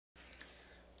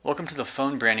Welcome to the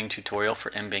phone branding tutorial for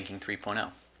mBanking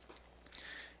 3.0.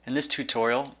 In this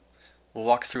tutorial, we'll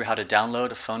walk through how to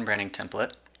download a phone branding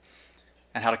template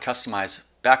and how to customize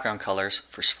background colors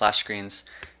for splash screens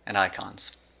and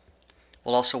icons.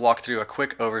 We'll also walk through a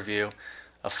quick overview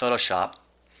of Photoshop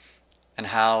and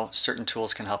how certain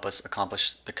tools can help us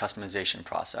accomplish the customization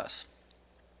process.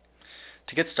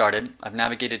 To get started, I've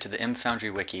navigated to the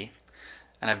mFoundry wiki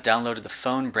and I've downloaded the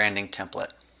phone branding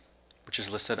template, which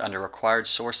is listed under Required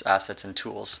Source Assets and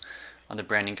Tools on the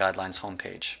Branding Guidelines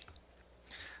homepage.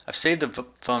 I've saved the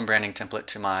phone branding template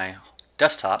to my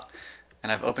desktop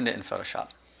and I've opened it in Photoshop.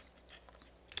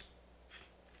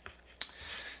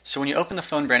 So when you open the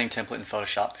phone branding template in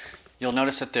Photoshop, you'll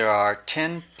notice that there are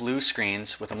 10 blue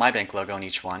screens with a mBank logo in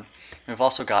each one. We've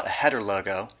also got a header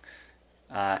logo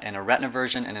in a Retina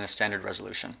version and in a standard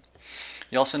resolution.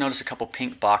 You also notice a couple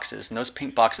pink boxes, and those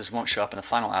pink boxes won't show up in the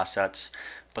final assets,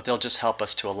 but they'll just help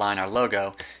us to align our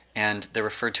logo, and they're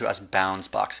referred to as bounds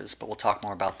boxes, but we'll talk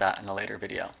more about that in a later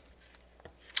video.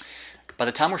 By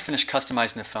the time we're finished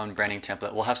customizing the phone branding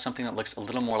template, we'll have something that looks a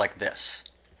little more like this.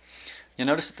 You'll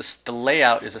notice that the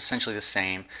layout is essentially the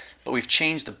same, but we've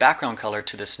changed the background color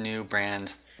to this new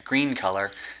brand green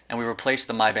color, and we replaced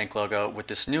the mBank logo with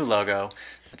this new logo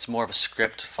that's more of a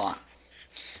script font.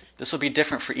 This will be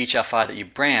different for each FI that you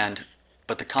brand,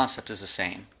 but the concept is the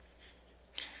same.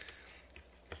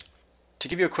 To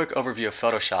give you a quick overview of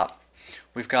Photoshop,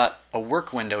 we've got a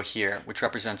work window here which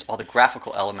represents all the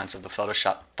graphical elements of the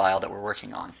Photoshop file that we're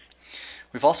working on.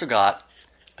 We've also got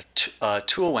a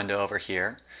tool window over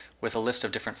here with a list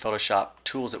of different Photoshop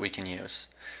tools that we can use.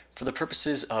 For the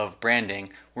purposes of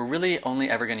branding, we're really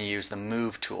only ever going to use the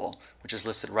Move tool, which is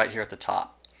listed right here at the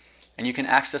top. And you can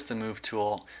access the Move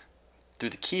tool through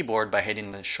the keyboard by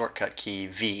hitting the shortcut key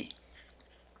V.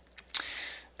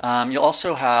 You'll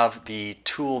also have the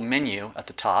tool menu at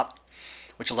the top,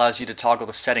 which allows you to toggle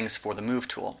the settings for the Move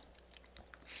tool.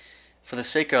 For the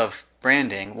sake of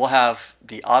branding, we'll have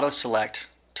the auto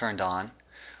select turned on,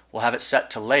 we'll have it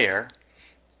set to layer,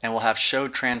 and we'll have show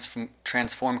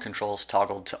transform controls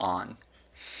toggled to on.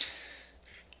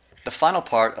 The final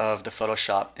part of the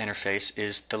Photoshop interface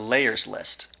is the layers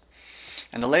list.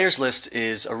 And the layers list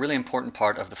is a really important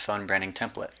part of the phone branding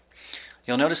template.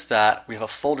 You'll notice that we have a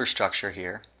folder structure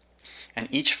here, and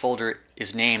each folder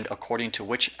is named according to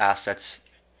which assets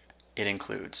it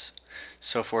includes.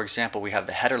 So for example, we have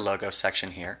the header logo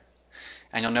section here,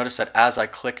 and you'll notice that as I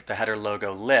click the header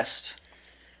logo list,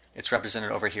 it's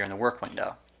represented over here in the work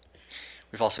window.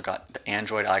 We've also got the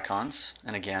Android icons,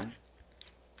 and again,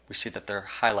 we see that they're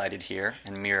highlighted here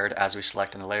and mirrored as we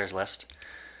select in the layers list.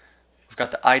 We've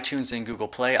got the iTunes and Google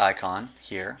Play icon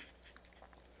here,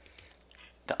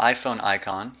 the iPhone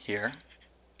icon here,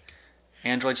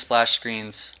 Android splash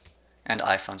screens, and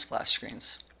iPhone splash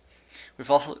screens.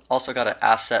 We've also got an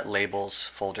asset labels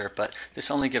folder, but this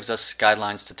only gives us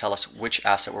guidelines to tell us which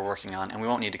asset we're working on, and we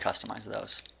won't need to customize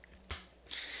those.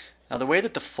 Now the way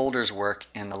that the folders work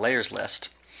in the layers list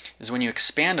is when you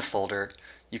expand a folder,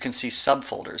 you can see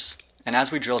subfolders. And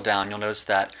as we drill down, you'll notice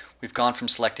that we've gone from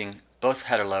selecting both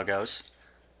header logos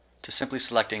to simply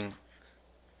selecting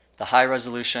the high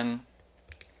resolution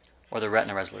or the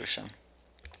Retina resolution.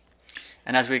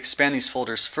 And as we expand these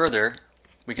folders further,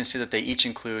 we can see that they each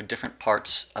include different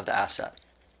parts of the asset.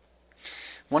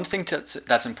 One thing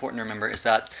that's important to remember is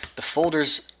that the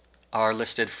folders are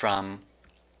listed from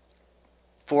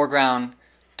foreground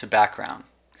to background.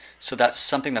 So that's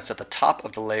something that's at the top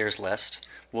of the layers list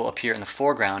will appear in the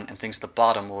foreground, and things at the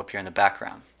bottom will appear in the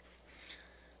background.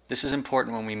 This is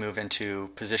important when we move into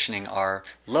positioning our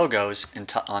logos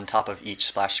on top of each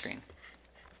splash screen.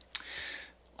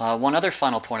 One other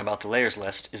final point about the layers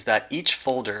list is that each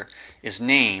folder is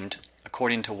named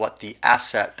according to what the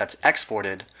asset that's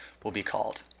exported will be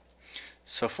called.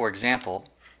 So for example,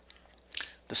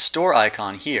 the store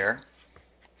icon here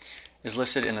is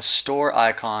listed in the store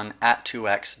icon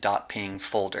 @2x.png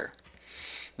folder.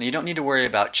 Now you don't need to worry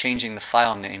about changing the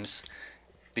file names,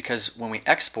 because when we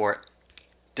export,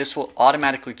 this will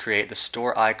automatically create the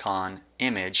store icon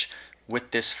image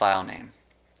with this file name.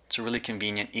 It's a really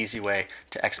convenient, easy way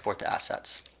to export the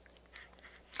assets.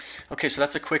 Okay, so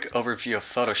that's a quick overview of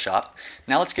Photoshop.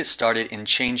 Now let's get started in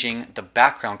changing the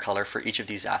background color for each of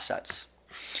these assets.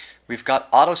 We've got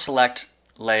auto select,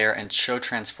 layer, and show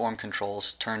transform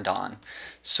controls turned on,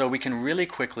 so we can really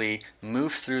quickly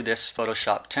move through this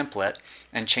Photoshop template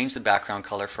and change the background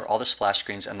color for all the splash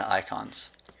screens and the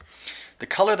icons. The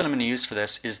color that I'm going to use for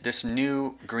this is this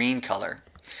new green color.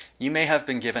 You may have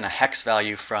been given a hex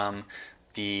value from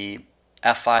the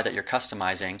FI that you're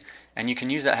customizing, and you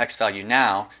can use that hex value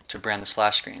now to brand the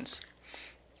splash screens.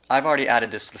 I've already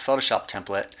added this to the Photoshop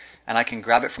template, and I can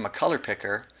grab it from a color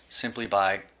picker simply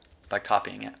by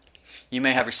copying it. You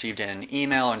may have received it in an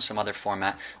email or in some other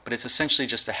format, but it's essentially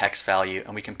just a hex value,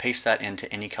 and we can paste that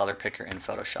into any color picker in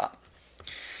Photoshop.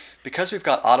 Because we've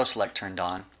got auto select turned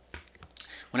on,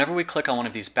 whenever we click on one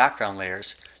of these background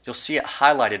layers, you'll see it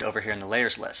highlighted over here in the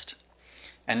layers list.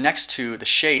 And next to the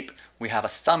shape, we have a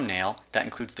thumbnail that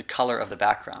includes the color of the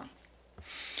background.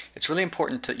 It's really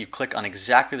important that you click on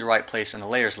exactly the right place in the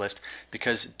layers list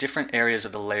because different areas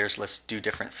of the layers list do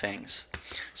different things.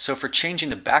 So for changing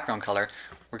the background color,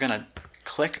 we're going to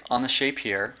click on the shape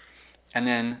here and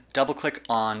then double click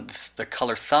on the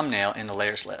color thumbnail in the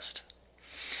layers list.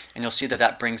 And you'll see that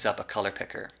that brings up a color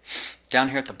picker. Down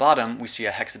here at the bottom, we see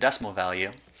a hexadecimal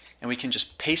value, and we can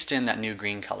just paste in that new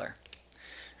green color.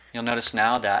 You'll notice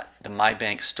now that the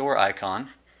MyBank store icon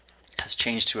has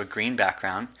changed to a green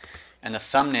background, and the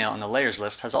thumbnail in the layers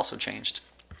list has also changed.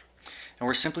 And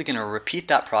we're simply going to repeat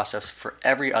that process for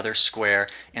every other square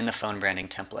in the phone branding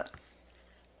template.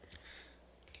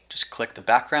 Just click the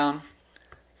background,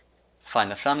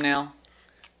 find the thumbnail,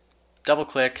 double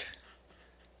click,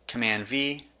 Command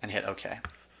V, and hit OK.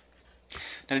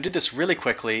 Now to do this really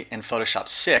quickly in Photoshop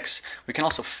 6, we can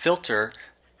also filter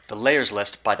the layers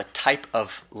list by the type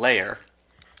of layer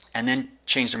and then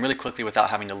change them really quickly without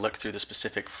having to look through the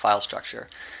specific file structure.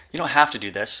 You don't have to do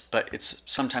this, but it's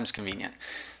sometimes convenient.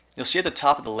 You'll see at the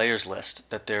top of the layers list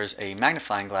that there's a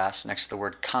magnifying glass next to the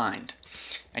word kind,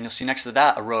 and you'll see next to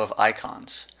that a row of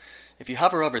icons. If you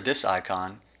hover over this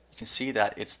icon, you can see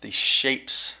that it's the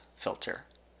shapes filter.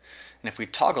 And if we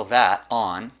toggle that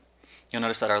on, you'll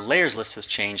notice that our layers list has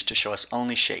changed to show us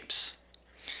only shapes.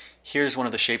 Here's one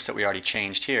of the shapes that we already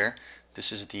changed here.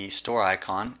 This is the store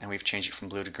icon, and we've changed it from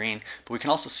blue to green. But we can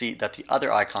also see that the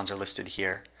other icons are listed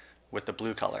here with the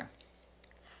blue color.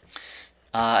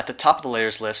 At the top of the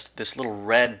layers list, this little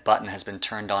red button has been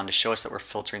turned on to show us that we're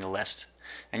filtering the list.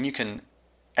 And you can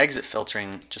exit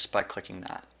filtering just by clicking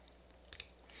that.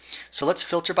 So let's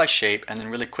filter by shape, and then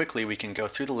really quickly we can go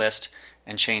through the list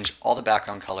and change all the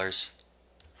background colors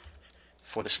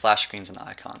for the splash screens and the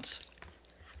icons.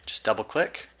 Just double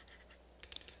click,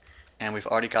 and we've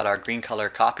already got our green color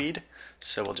copied,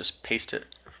 so we'll just paste it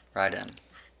right in.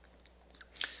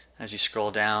 As you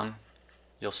scroll down,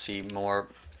 you'll see more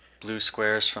blue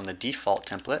squares from the default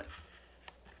template.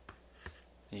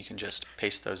 You can just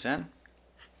paste those in,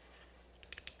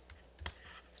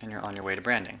 and you're on your way to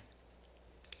branding.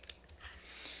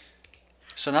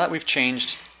 So now that we've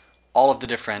changed all of the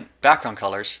different background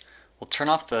colors, we'll turn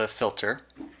off the filter,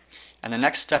 and the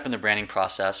next step in the branding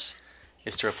process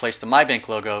is to replace the MyBank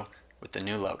logo with the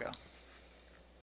new logo.